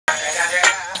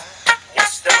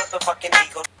motherfucking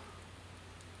eagle.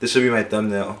 This should be my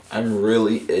thumbnail. I'm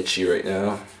really itchy right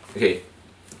now. Okay.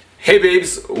 Hey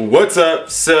babes, what's up?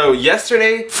 So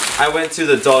yesterday I went to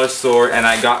the dollar store and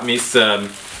I got me some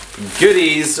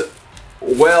goodies.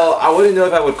 Well, I wouldn't know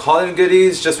if I would call them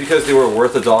goodies just because they were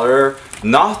worth $1.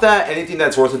 Not that anything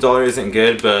that's worth $1 isn't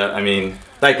good, but I mean,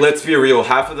 like, let's be real,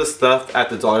 half of the stuff at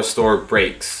the dollar store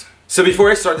breaks. So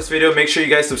before I start this video, make sure you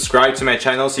guys subscribe to my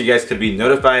channel so you guys could be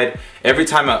notified every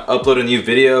time I upload a new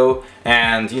video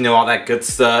and, you know, all that good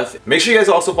stuff. Make sure you guys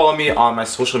also follow me on my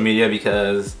social media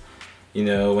because, you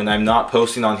know, when I'm not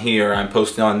posting on here, I'm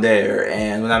posting on there.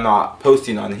 And when I'm not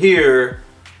posting on here,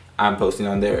 I'm posting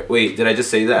on there. Wait, did I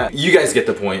just say that? You guys get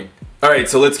the point. Alright,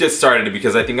 so let's get started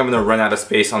because I think I'm gonna run out of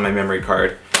space on my memory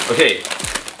card. Okay,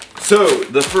 so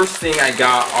the first thing I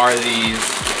got are these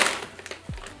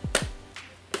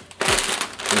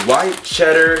white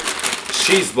cheddar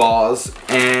cheese balls,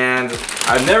 and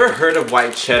I've never heard of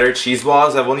white cheddar cheese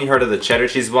balls. I've only heard of the cheddar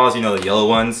cheese balls, you know, the yellow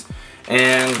ones.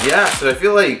 And yeah, so I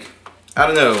feel like, I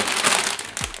don't know,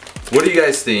 what do you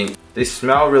guys think? They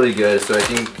smell really good, so I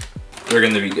think they're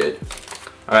gonna be good.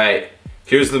 Alright,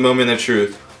 here's the moment of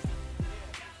truth.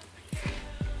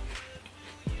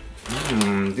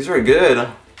 These are good.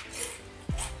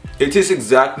 It tastes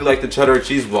exactly like the cheddar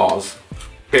cheese balls.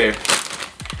 Okay.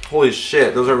 Holy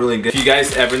shit, those are really good. If you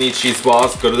guys ever need cheese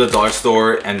balls, go to the dollar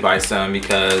store and buy some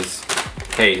because,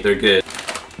 hey, they're good.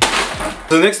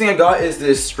 So the next thing I got is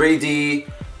this Stray D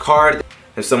card.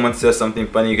 If someone says something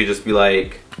funny, you could just be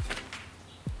like,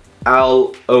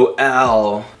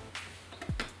 LOL.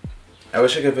 I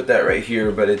wish I could put that right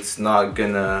here, but it's not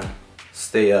gonna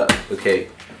stay up. Okay.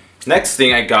 Next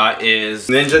thing I got is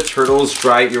Ninja Turtles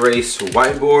dry erase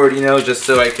whiteboard, you know, just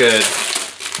so I could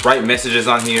write messages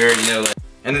on here, you know, like.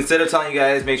 And instead of telling you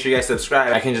guys, make sure you guys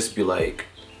subscribe, I can just be like,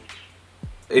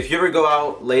 if you ever go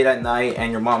out late at night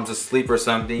and your mom's asleep or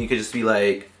something, you could just be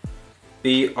like,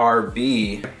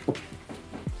 BRB.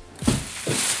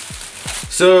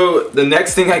 So the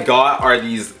next thing I got are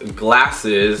these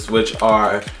glasses, which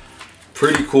are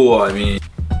pretty cool. I mean,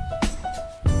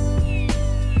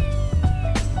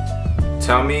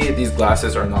 tell me these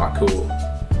glasses are not cool.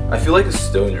 I feel like a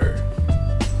stoner.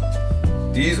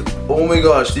 These, oh my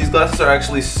gosh, these glasses are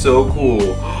actually so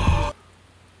cool.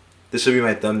 This should be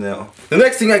my thumbnail. The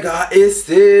next thing I got is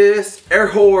this air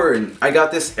horn. I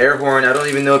got this air horn. I don't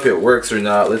even know if it works or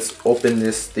not. Let's open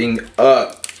this thing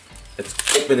up. Let's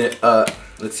open it up.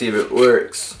 Let's see if it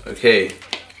works. Okay.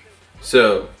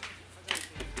 So,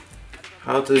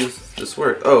 how does this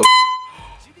work? Oh.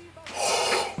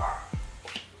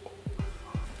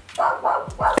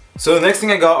 So the next thing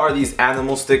I got are these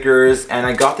animal stickers, and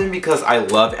I got them because I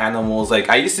love animals. Like,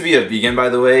 I used to be a vegan, by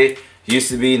the way. Used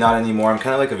to be, not anymore. I'm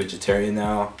kind of like a vegetarian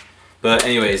now. But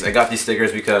anyways, I got these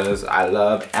stickers because I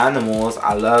love animals.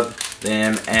 I love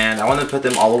them, and I want to put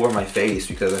them all over my face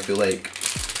because I feel like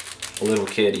a little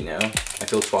kid, you know? I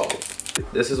feel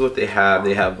 12. This is what they have.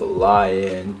 They have a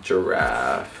lion,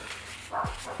 giraffe,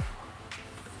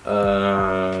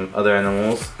 other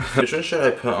animals. Which one should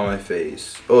I put on my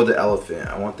face? Oh, the elephant.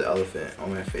 I want the elephant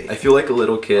on my face. I feel like a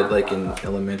little kid, like in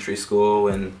elementary school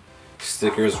when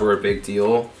stickers were a big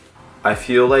deal. I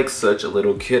feel like such a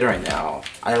little kid right now.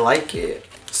 I like it.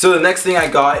 So the next thing I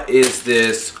got is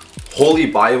this Holy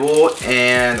Bible,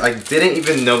 and I didn't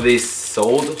even know they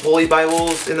sold Holy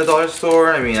Bibles in the dollar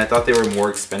store. I mean, I thought they were more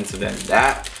expensive than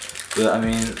that, but I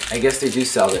mean, I guess they do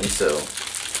sell them, so,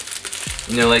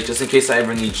 you know, like, just in case I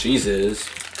ever need Jesus,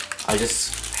 I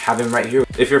just have him right here.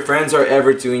 If your friends are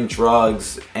ever doing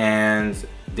drugs and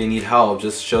they need help,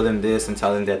 just show them this and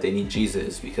tell them that they need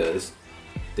Jesus because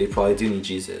they probably do need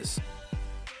Jesus.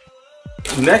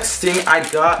 Next thing I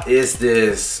got is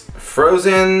this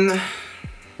frozen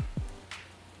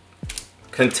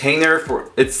container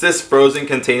for, it's this frozen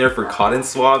container for cotton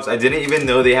swabs. I didn't even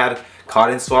know they had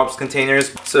cotton swabs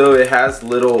containers. So it has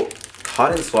little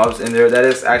cotton swabs in there. That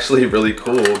is actually really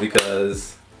cool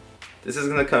because this is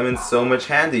gonna come in so much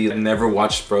handy. I've never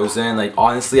watched Frozen. Like,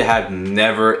 honestly, I have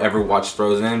never ever watched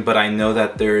Frozen, but I know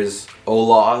that there's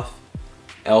Olaf,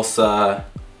 Elsa,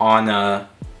 Anna,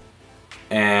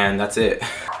 and that's it.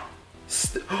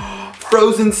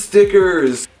 Frozen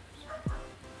stickers!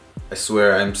 I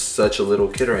swear I'm such a little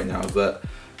kid right now, but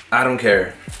I don't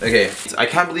care. Okay, I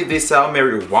can't believe they sell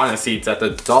marijuana seeds at the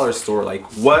dollar store. Like,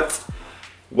 what?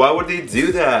 Why would they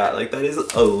do that? Like, that is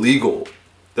illegal.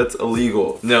 That's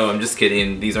illegal. No, I'm just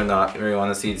kidding. These are not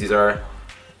marijuana seeds. These are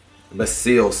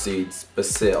basil seeds.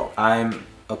 Basil. I'm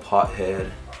a pothead.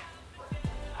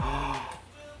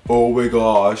 Oh my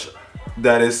gosh.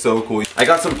 That is so cool. I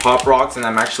got some Pop Rocks and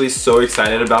I'm actually so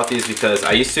excited about these because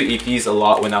I used to eat these a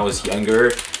lot when I was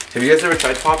younger. Have you guys ever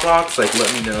tried Pop Rocks? Like,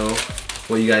 let me know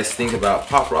what you guys think about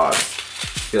Pop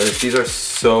Rocks. Because these are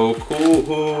so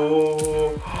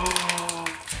cool.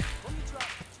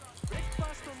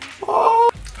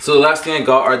 So the last thing I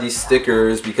got are these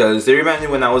stickers because they remind me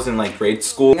when I was in like grade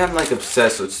school. I'm like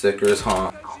obsessed with stickers,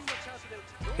 huh?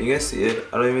 Can you guys see it?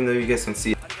 I don't even know if you guys can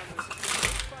see it.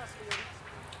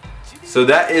 So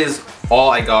that is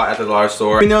all I got at the dollar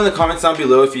store. Let me know in the comments down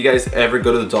below if you guys ever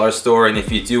go to the dollar store, and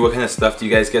if you do, what kind of stuff do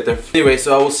you guys get there? Anyway,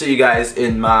 so I will see you guys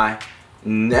in my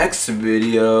next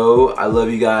video. I love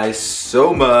you guys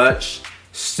so much.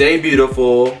 Stay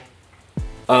beautiful.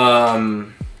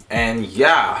 And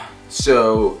yeah.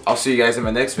 So, I'll see you guys in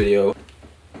my next video.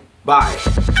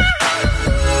 Bye.